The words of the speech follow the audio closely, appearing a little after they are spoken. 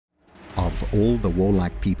Of all the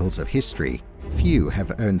warlike peoples of history, few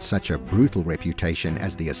have earned such a brutal reputation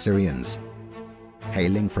as the Assyrians.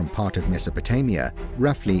 Hailing from part of Mesopotamia,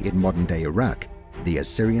 roughly in modern-day Iraq, the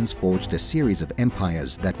Assyrians forged a series of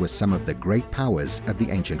empires that were some of the great powers of the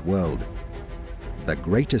ancient world. The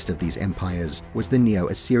greatest of these empires was the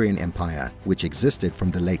Neo-Assyrian Empire, which existed from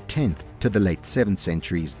the late 10th to the late 7th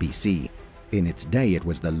centuries BC. In its day, it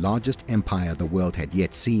was the largest empire the world had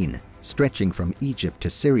yet seen, stretching from Egypt to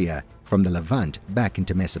Syria, from the Levant back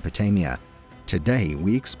into Mesopotamia. Today,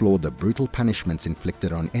 we explore the brutal punishments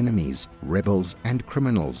inflicted on enemies, rebels, and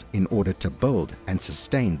criminals in order to build and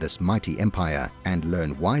sustain this mighty empire, and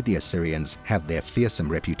learn why the Assyrians have their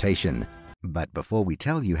fearsome reputation. But before we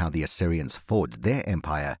tell you how the Assyrians forged their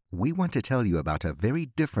empire, we want to tell you about a very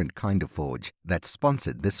different kind of forge that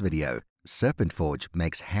sponsored this video. Serpent Forge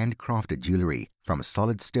makes handcrafted jewelry from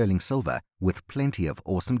solid sterling silver with plenty of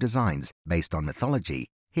awesome designs based on mythology,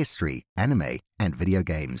 history, anime, and video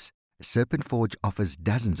games. Serpent Forge offers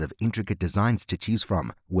dozens of intricate designs to choose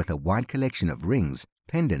from, with a wide collection of rings,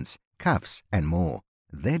 pendants, cuffs, and more.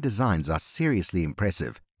 Their designs are seriously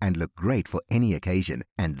impressive and look great for any occasion,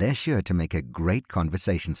 and they're sure to make a great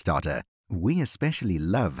conversation starter. We especially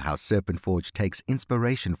love how Serpent Forge takes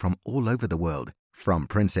inspiration from all over the world. From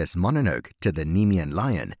Princess Mononoke to the Nemean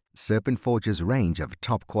Lion, Serpent Forge's range of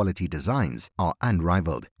top-quality designs are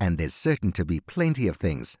unrivaled, and there's certain to be plenty of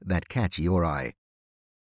things that catch your eye.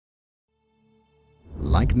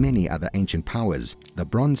 Like many other ancient powers, the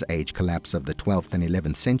Bronze Age collapse of the 12th and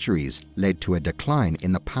 11th centuries led to a decline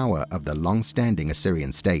in the power of the long-standing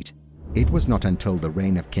Assyrian state. It was not until the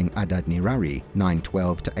reign of King Adad Nirari,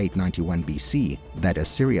 912 to 891 BC, that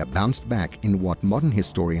Assyria bounced back in what modern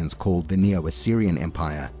historians call the Neo-Assyrian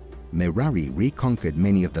Empire. Mirari reconquered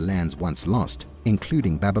many of the lands once lost,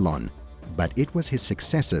 including Babylon. But it was his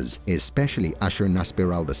successors, especially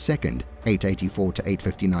Ashurnasirpal II, 884 to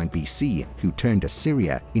 859 BC, who turned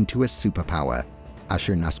Assyria into a superpower.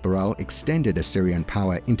 Ashurnasirpal extended Assyrian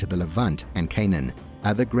power into the Levant and Canaan.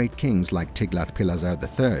 Other great kings like Tiglath-pilesar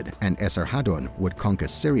III and Esarhaddon would conquer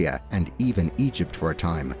Syria and even Egypt for a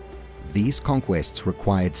time. These conquests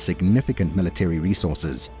required significant military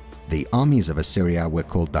resources. The armies of Assyria were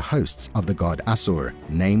called the hosts of the god Assur,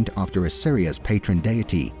 named after Assyria's patron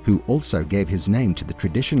deity, who also gave his name to the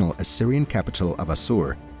traditional Assyrian capital of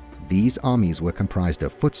Assur. These armies were comprised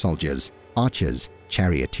of foot soldiers, archers,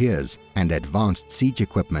 charioteers, and advanced siege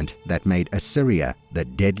equipment that made Assyria the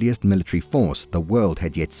deadliest military force the world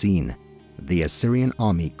had yet seen. The Assyrian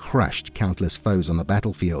army crushed countless foes on the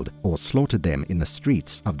battlefield or slaughtered them in the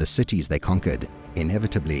streets of the cities they conquered.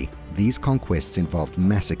 Inevitably, these conquests involved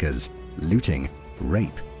massacres, looting,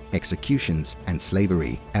 rape, executions, and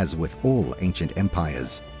slavery, as with all ancient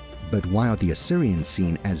empires. But why are the Assyrians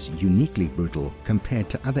seen as uniquely brutal compared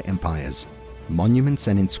to other empires? Monuments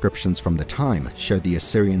and inscriptions from the time show the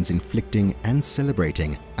Assyrians inflicting and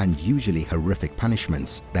celebrating unusually horrific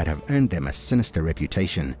punishments that have earned them a sinister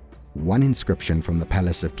reputation. One inscription from the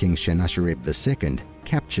palace of King Ashurnasirpal II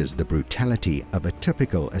captures the brutality of a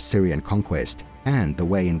typical Assyrian conquest and the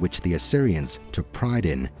way in which the Assyrians took pride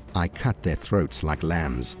in, "I cut their throats like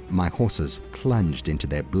lambs, my horses plunged into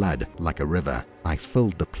their blood like a river, I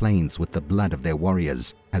filled the plains with the blood of their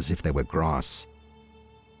warriors as if they were grass."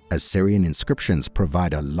 Assyrian inscriptions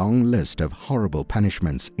provide a long list of horrible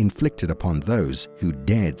punishments inflicted upon those who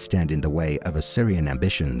dared stand in the way of Assyrian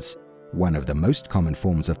ambitions. One of the most common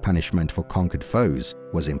forms of punishment for conquered foes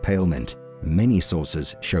was impalement. Many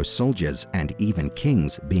sources show soldiers and even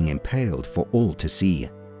kings being impaled for all to see.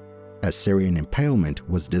 Assyrian impalement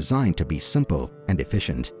was designed to be simple and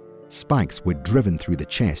efficient. Spikes were driven through the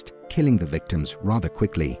chest, killing the victims rather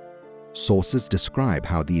quickly. Sources describe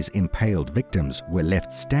how these impaled victims were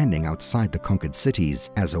left standing outside the conquered cities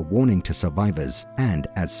as a warning to survivors and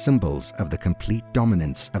as symbols of the complete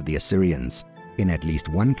dominance of the Assyrians. In at least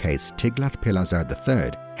one case, Tiglath-pilesar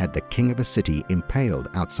III had the king of a city impaled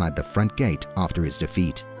outside the front gate after his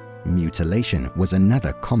defeat. Mutilation was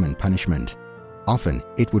another common punishment. Often,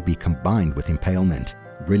 it would be combined with impalement.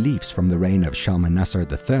 Reliefs from the reign of Shalmaneser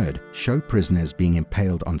III show prisoners being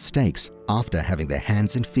impaled on stakes after having their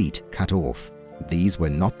hands and feet cut off. These were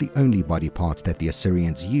not the only body parts that the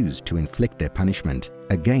Assyrians used to inflict their punishment.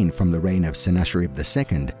 Again, from the reign of Sennacherib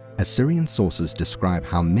II, Assyrian sources describe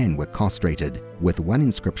how men were castrated, with one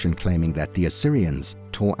inscription claiming that the Assyrians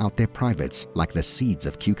tore out their privates like the seeds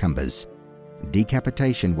of cucumbers.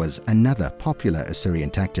 Decapitation was another popular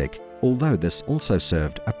Assyrian tactic, although this also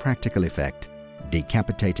served a practical effect.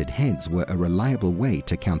 Decapitated heads were a reliable way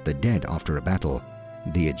to count the dead after a battle.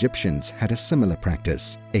 The Egyptians had a similar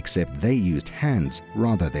practice, except they used hands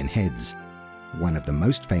rather than heads. One of the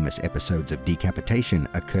most famous episodes of decapitation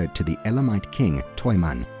occurred to the Elamite king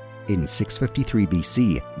Toyman. In 653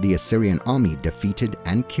 BC, the Assyrian army defeated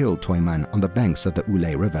and killed Toyman on the banks of the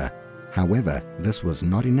Ule River. However, this was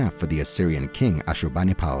not enough for the Assyrian king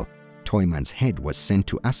Ashurbanipal. Toyman's head was sent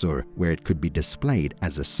to Assur, where it could be displayed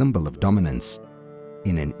as a symbol of dominance.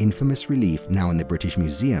 In an infamous relief now in the British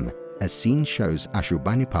Museum, a scene shows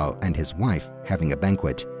Ashurbanipal and his wife having a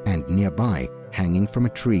banquet, and nearby, hanging from a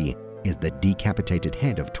tree, is the decapitated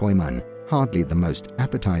head of Toyman, hardly the most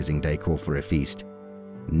appetizing decor for a feast.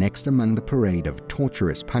 Next among the parade of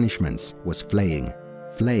torturous punishments was flaying.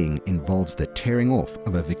 Flaying involves the tearing off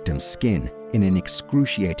of a victim's skin in an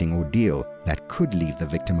excruciating ordeal that could leave the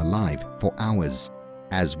victim alive for hours.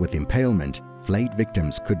 As with impalement, flayed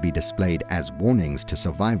victims could be displayed as warnings to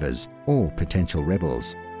survivors or potential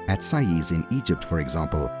rebels. At Sais in Egypt, for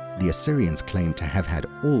example, the Assyrians claimed to have had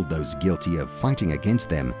all those guilty of fighting against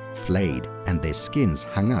them flayed and their skins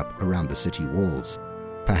hung up around the city walls.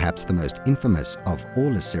 Perhaps the most infamous of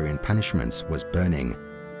all Assyrian punishments was burning.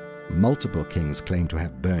 Multiple kings claim to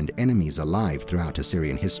have burned enemies alive throughout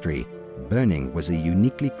Assyrian history. Burning was a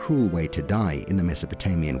uniquely cruel way to die in the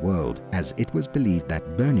Mesopotamian world, as it was believed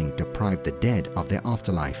that burning deprived the dead of their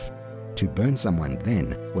afterlife. To burn someone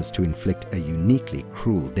then was to inflict a uniquely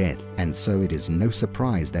cruel death, and so it is no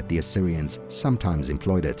surprise that the Assyrians sometimes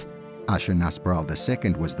employed it. Ashurnasirpal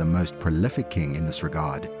II was the most prolific king in this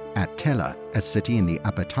regard. At Tela, a city in the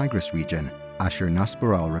Upper Tigris region,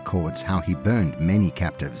 Ashurnasirpal records how he burned many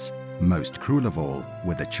captives. Most cruel of all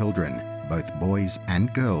were the children, both boys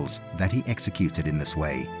and girls, that he executed in this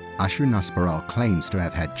way. Ashurnasirpal claims to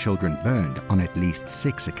have had children burned on at least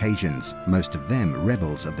 6 occasions, most of them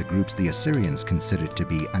rebels of the groups the Assyrians considered to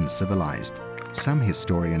be uncivilized. Some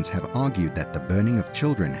historians have argued that the burning of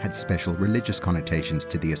children had special religious connotations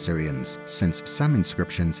to the Assyrians, since some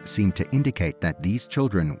inscriptions seem to indicate that these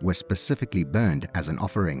children were specifically burned as an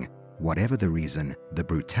offering. Whatever the reason, the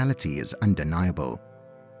brutality is undeniable.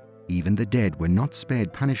 Even the dead were not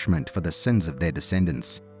spared punishment for the sins of their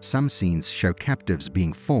descendants. Some scenes show captives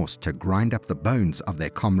being forced to grind up the bones of their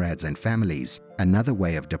comrades and families, another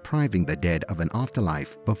way of depriving the dead of an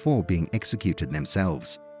afterlife before being executed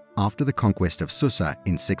themselves. After the conquest of Susa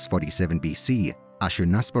in 647 BC,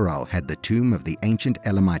 Ashurnasirpal had the tomb of the ancient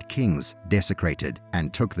Elamite kings desecrated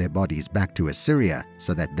and took their bodies back to Assyria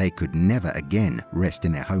so that they could never again rest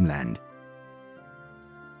in their homeland.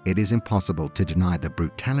 It is impossible to deny the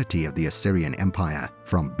brutality of the Assyrian Empire.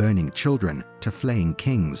 From burning children to flaying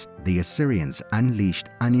kings, the Assyrians unleashed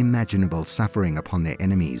unimaginable suffering upon their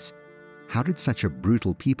enemies. How did such a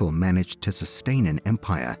brutal people manage to sustain an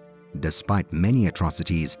empire? Despite many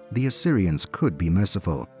atrocities, the Assyrians could be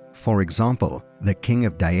merciful. For example, the king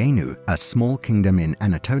of Dayenu, a small kingdom in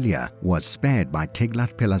Anatolia, was spared by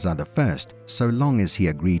Tiglath-pilesar I so long as he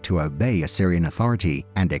agreed to obey Assyrian authority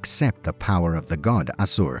and accept the power of the god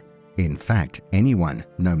Assur. In fact, anyone,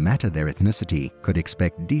 no matter their ethnicity, could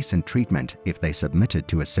expect decent treatment if they submitted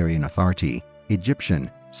to Assyrian authority.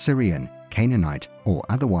 Egyptian, Syrian, Canaanite, or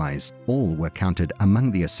otherwise, all were counted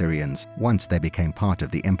among the Assyrians once they became part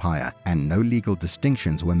of the empire, and no legal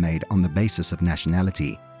distinctions were made on the basis of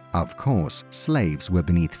nationality. Of course, slaves were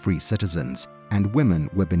beneath free citizens, and women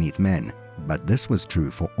were beneath men, but this was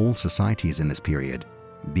true for all societies in this period.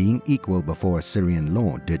 Being equal before Assyrian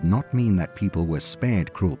law did not mean that people were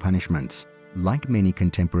spared cruel punishments. Like many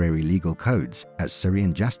contemporary legal codes,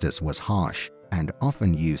 Assyrian justice was harsh and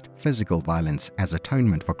often used physical violence as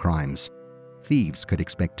atonement for crimes. Thieves could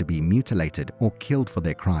expect to be mutilated or killed for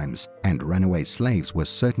their crimes, and runaway slaves were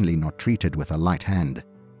certainly not treated with a light hand.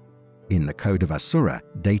 In the Code of Asura,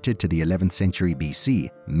 dated to the 11th century BC,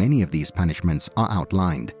 many of these punishments are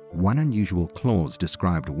outlined. One unusual clause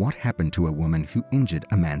described what happened to a woman who injured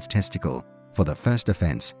a man's testicle. For the first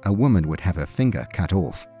offense, a woman would have her finger cut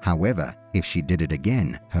off. However, if she did it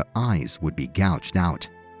again, her eyes would be gouged out.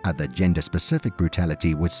 Other gender-specific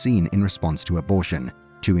brutality was seen in response to abortion.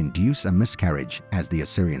 To induce a miscarriage, as the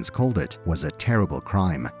Assyrians called it, was a terrible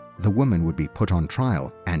crime. The woman would be put on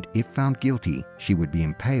trial, and if found guilty, she would be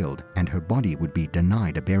impaled and her body would be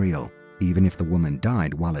denied a burial. Even if the woman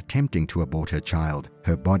died while attempting to abort her child,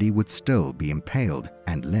 her body would still be impaled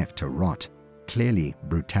and left to rot. Clearly,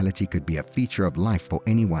 brutality could be a feature of life for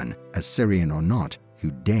anyone, Assyrian or not,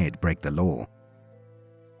 who dared break the law.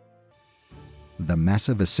 The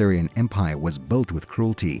massive Assyrian Empire was built with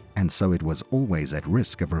cruelty, and so it was always at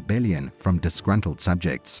risk of rebellion from disgruntled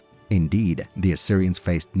subjects. Indeed, the Assyrians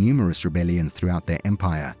faced numerous rebellions throughout their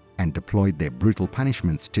empire and deployed their brutal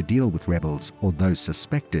punishments to deal with rebels or those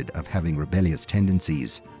suspected of having rebellious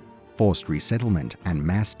tendencies. Forced resettlement and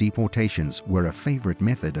mass deportations were a favorite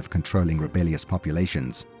method of controlling rebellious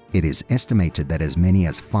populations. It is estimated that as many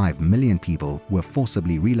as 5 million people were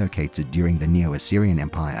forcibly relocated during the Neo-Assyrian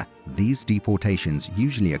Empire. These deportations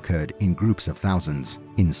usually occurred in groups of thousands.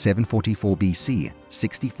 In 744 BC,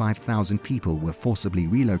 65,000 people were forcibly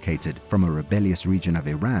relocated from a rebellious region of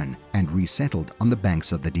Iran and resettled on the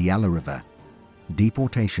banks of the Diyala River.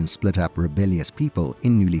 Deportation split up rebellious people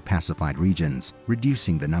in newly pacified regions,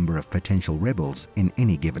 reducing the number of potential rebels in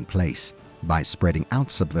any given place. By spreading out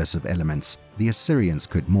subversive elements, the Assyrians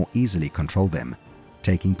could more easily control them.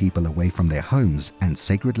 Taking people away from their homes and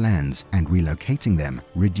sacred lands and relocating them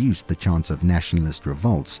reduced the chance of nationalist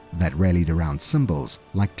revolts that rallied around symbols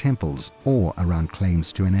like temples or around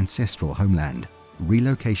claims to an ancestral homeland.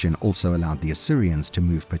 Relocation also allowed the Assyrians to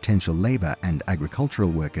move potential labor and agricultural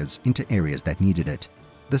workers into areas that needed it.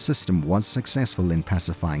 The system was successful in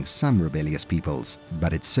pacifying some rebellious peoples,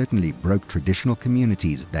 but it certainly broke traditional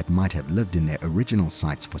communities that might have lived in their original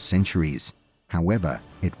sites for centuries. However,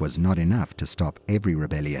 it was not enough to stop every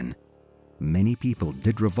rebellion. Many people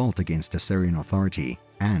did revolt against Assyrian authority,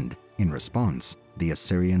 and, in response, the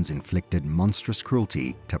Assyrians inflicted monstrous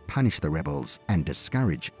cruelty to punish the rebels and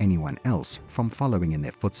discourage anyone else from following in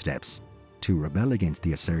their footsteps. To rebel against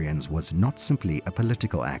the Assyrians was not simply a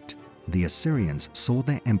political act. The Assyrians saw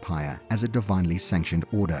their empire as a divinely sanctioned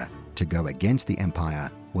order. To go against the empire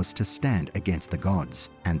was to stand against the gods,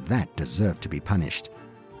 and that deserved to be punished.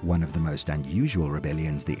 One of the most unusual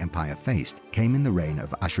rebellions the empire faced came in the reign of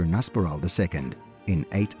Ashurnasirpal II. In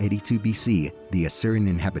 882 BC, the Assyrian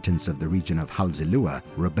inhabitants of the region of Halzilua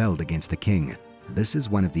rebelled against the king. This is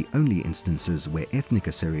one of the only instances where ethnic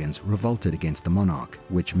Assyrians revolted against the monarch,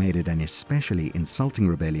 which made it an especially insulting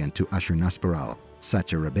rebellion to Ashurnasirpal.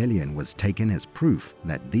 Such a rebellion was taken as proof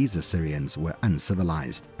that these Assyrians were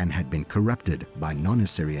uncivilized and had been corrupted by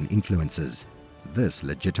non-Assyrian influences. This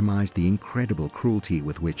legitimized the incredible cruelty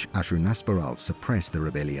with which Ashurnasirpal suppressed the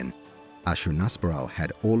rebellion. Ashurnasirpal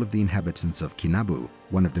had all of the inhabitants of Kinabu,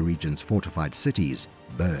 one of the region's fortified cities,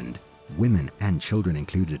 burned, women and children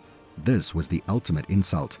included. This was the ultimate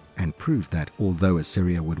insult and proved that although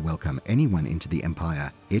Assyria would welcome anyone into the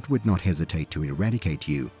empire, it would not hesitate to eradicate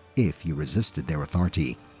you if you resisted their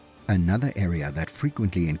authority. Another area that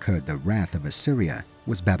frequently incurred the wrath of Assyria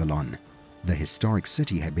was Babylon. The historic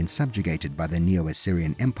city had been subjugated by the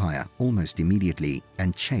Neo-Assyrian Empire almost immediately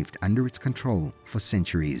and chafed under its control for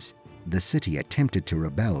centuries. The city attempted to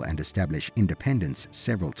rebel and establish independence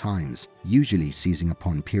several times, usually seizing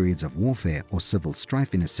upon periods of warfare or civil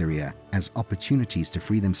strife in Assyria as opportunities to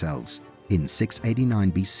free themselves. In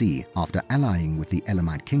 689 BC, after allying with the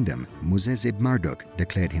Elamite kingdom, Muzezib-Marduk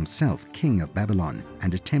declared himself king of Babylon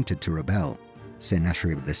and attempted to rebel.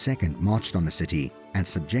 Sennacherib II marched on the city and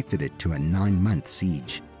subjected it to a 9-month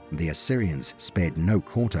siege. The Assyrians spared no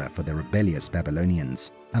quarter for the rebellious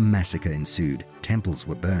Babylonians. A massacre ensued, temples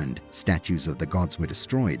were burned, statues of the gods were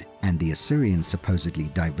destroyed, and the Assyrians supposedly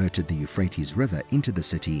diverted the Euphrates River into the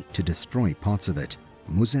city to destroy parts of it.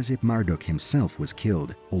 Muzezib-Marduk himself was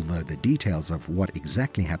killed, although the details of what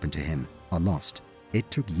exactly happened to him are lost. It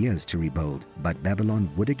took years to rebuild, but Babylon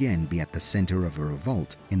would again be at the center of a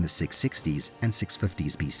revolt in the 660s and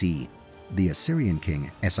 650s BC. The Assyrian king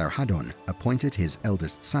Esarhaddon appointed his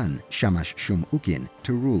eldest son Shamash-Shum-Ukin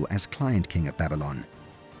to rule as client king of Babylon.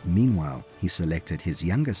 Meanwhile, he selected his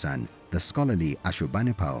younger son, the scholarly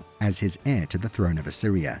Ashurbanipal, as his heir to the throne of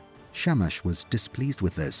Assyria. Shamash was displeased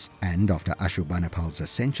with this, and after Ashurbanipal's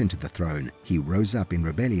ascension to the throne, he rose up in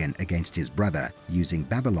rebellion against his brother, using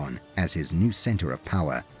Babylon as his new center of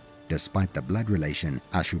power. Despite the blood relation,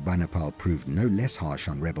 Ashurbanipal proved no less harsh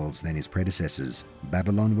on rebels than his predecessors.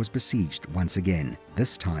 Babylon was besieged once again,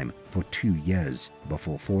 this time for 2 years,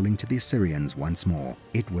 before falling to the Assyrians once more.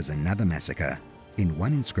 It was another massacre. In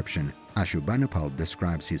one inscription, Ashurbanipal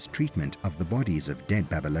describes his treatment of the bodies of dead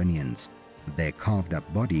Babylonians. Their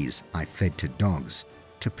carved-up bodies I fed to dogs,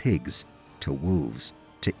 to pigs, to wolves,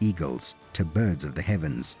 to eagles, to birds of the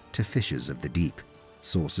heavens, to fishes of the deep.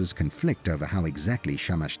 Sources conflict over how exactly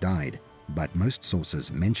Shamash died, but most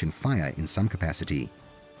sources mention fire in some capacity.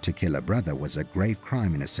 To kill a brother was a grave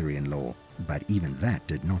crime in Assyrian law, but even that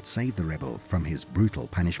did not save the rebel from his brutal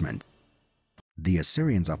punishment. The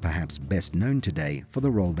Assyrians are perhaps best known today for the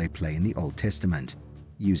role they play in the Old Testament.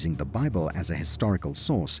 Using the Bible as a historical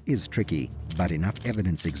source is tricky, but enough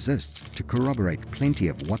evidence exists to corroborate plenty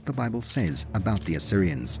of what the Bible says about the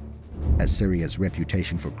Assyrians. Assyria's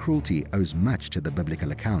reputation for cruelty owes much to the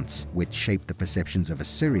biblical accounts, which shaped the perceptions of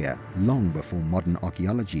Assyria long before modern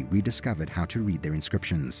archaeology rediscovered how to read their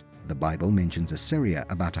inscriptions. The Bible mentions Assyria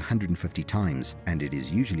about 150 times, and it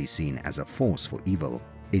is usually seen as a force for evil.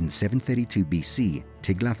 In 732 BC,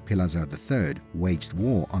 Tiglath-pilesar III waged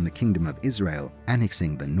war on the Kingdom of Israel,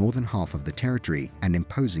 annexing the northern half of the territory and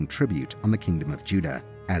imposing tribute on the Kingdom of Judah.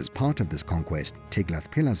 As part of this conquest,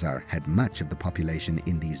 Tiglath-pilesar had much of the population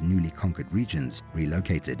in these newly conquered regions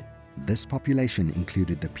relocated. This population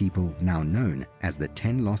included the people now known as the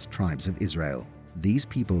 10 Lost Tribes of Israel. These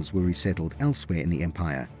peoples were resettled elsewhere in the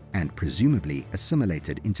empire and presumably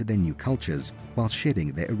assimilated into their new cultures while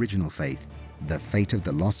shedding their original faith. The fate of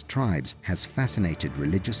the lost tribes has fascinated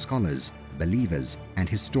religious scholars, believers, and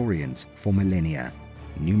historians for millennia.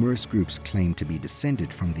 Numerous groups claim to be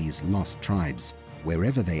descended from these lost tribes.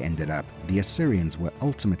 Wherever they ended up, the Assyrians were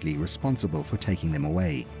ultimately responsible for taking them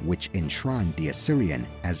away, which enshrined the Assyrian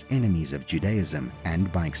as enemies of Judaism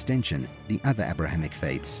and, by extension, the other Abrahamic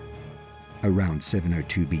faiths. Around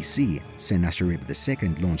 702 BC, Sennacherib II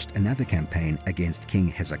launched another campaign against King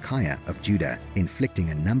Hezekiah of Judah, inflicting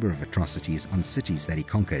a number of atrocities on cities that he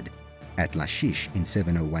conquered. At Lachish in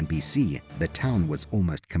 701 BC, the town was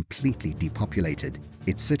almost completely depopulated.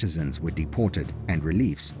 Its citizens were deported, and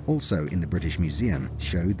reliefs, also in the British Museum,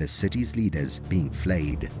 show the city's leaders being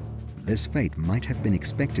flayed. This fate might have been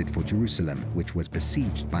expected for Jerusalem, which was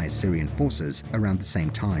besieged by Assyrian forces around the same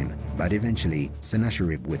time, but eventually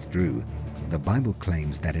Sennacherib withdrew. The Bible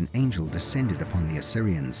claims that an angel descended upon the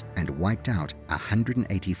Assyrians and wiped out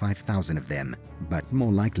 185,000 of them, but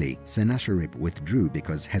more likely Sennacherib withdrew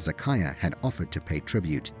because Hezekiah had offered to pay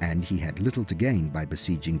tribute and he had little to gain by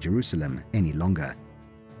besieging Jerusalem any longer.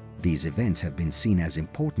 These events have been seen as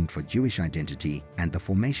important for Jewish identity and the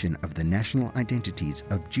formation of the national identities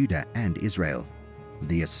of Judah and Israel.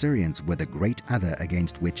 The Assyrians were the great other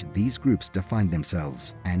against which these groups defined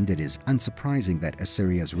themselves, and it is unsurprising that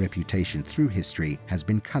Assyria's reputation through history has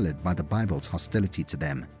been colored by the Bible's hostility to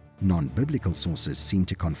them. Non-biblical sources seem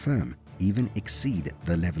to confirm, even exceed,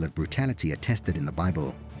 the level of brutality attested in the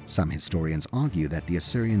Bible. Some historians argue that the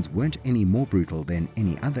Assyrians weren't any more brutal than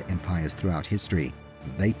any other empires throughout history.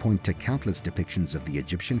 They point to countless depictions of the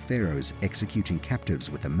Egyptian pharaohs executing captives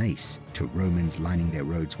with a mace, to Romans lining their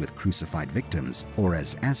roads with crucified victims, or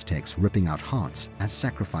as Aztecs ripping out hearts as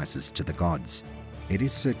sacrifices to the gods. It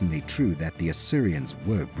is certainly true that the Assyrians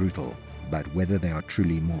were brutal, but whether they are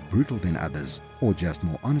truly more brutal than others, or just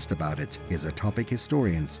more honest about it, is a topic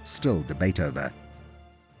historians still debate over.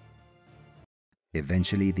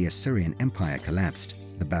 Eventually, the Assyrian Empire collapsed.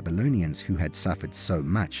 The Babylonians, who had suffered so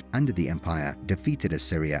much under the empire, defeated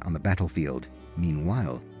Assyria on the battlefield.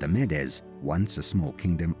 Meanwhile, the Medes, once a small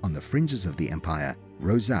kingdom on the fringes of the empire,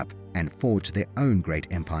 rose up and forged their own great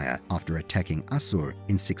empire after attacking Assur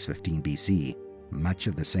in 615 BC. Much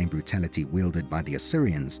of the same brutality wielded by the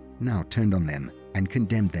Assyrians now turned on them and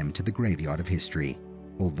condemned them to the graveyard of history.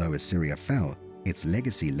 Although Assyria fell, its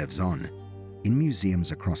legacy lives on. In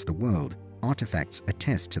museums across the world, artifacts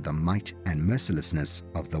attest to the might and mercilessness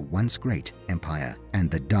of the once great empire and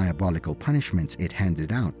the diabolical punishments it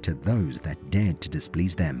handed out to those that dared to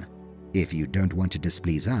displease them. If you don't want to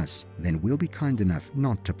displease us, then we'll be kind enough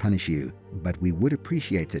not to punish you, but we would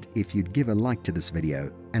appreciate it if you'd give a like to this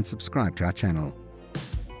video and subscribe to our channel.